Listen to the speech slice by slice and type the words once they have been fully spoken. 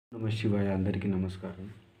నమ శివాయ అందరికీ నమస్కారం.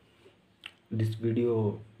 This video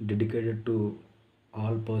dedicated to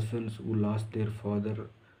all persons who lost their father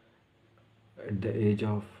at the age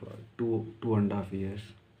of 2.5 years.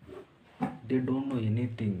 They don't know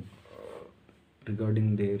anything regarding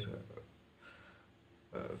their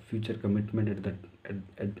future commitment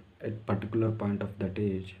at particular point of that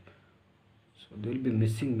age. So they'll be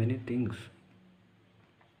missing many things.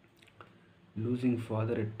 Losing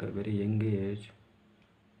father at a very young age,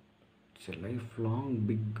 it's a lifelong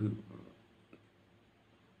big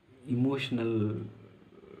emotional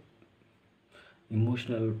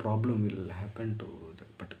problem will happen to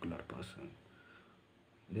that particular person.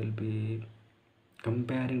 They'll be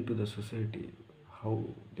comparing to the society how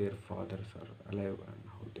their fathers are alive and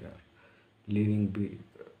how they are living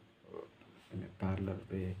in a parallel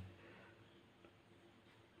way.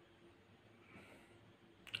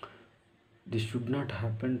 This should not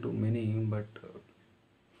happen to many, but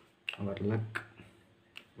our luck,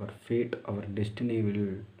 our fate, our destiny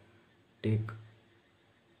will take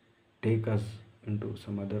us into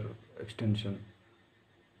some other extension.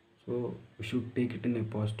 So we should take it in a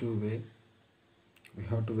positive way. We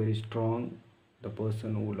have to very strong the person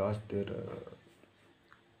who lost their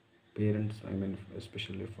parents, I mean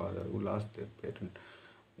especially father who lost their parent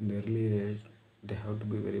in the early age. They have to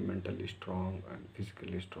be very mentally strong and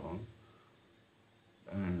physically strong,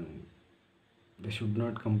 and they should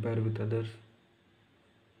not compare with others.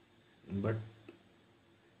 But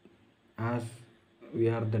as we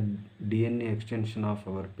are the DNA extension of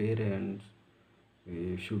our parents, we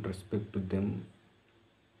should respect to them,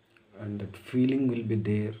 and that feeling will be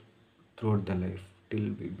there throughout the life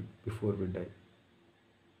before we die.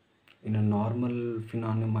 In a normal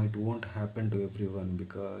phenomenon, it won't happen to everyone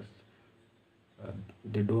because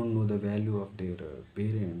they don't know the value of their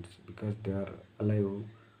parents. Because they are alive,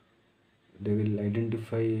 they will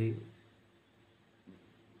identify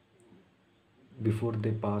before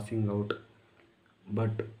they passing out.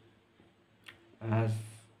 But as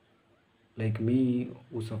like me,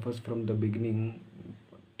 who suffers from the beginning,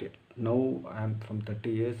 now I am from 30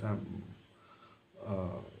 years, I am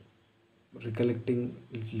recollecting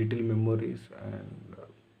little memories, and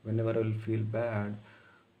whenever I will feel bad,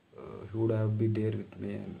 he would have been there with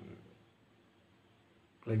me, and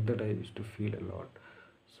like that I used to feel a lot.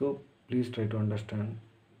 So please try to understand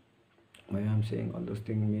why I am saying all those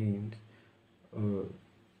things. Means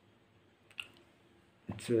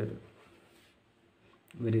it's a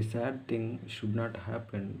very sad thing, should not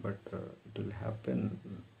happen, but it will happen.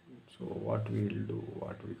 So what we will do,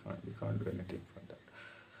 what we can't do anything for that.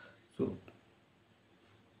 So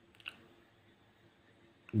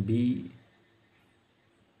be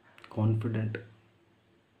confident,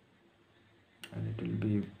 and it will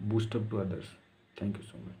be boost up to others. Thank you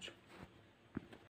so much.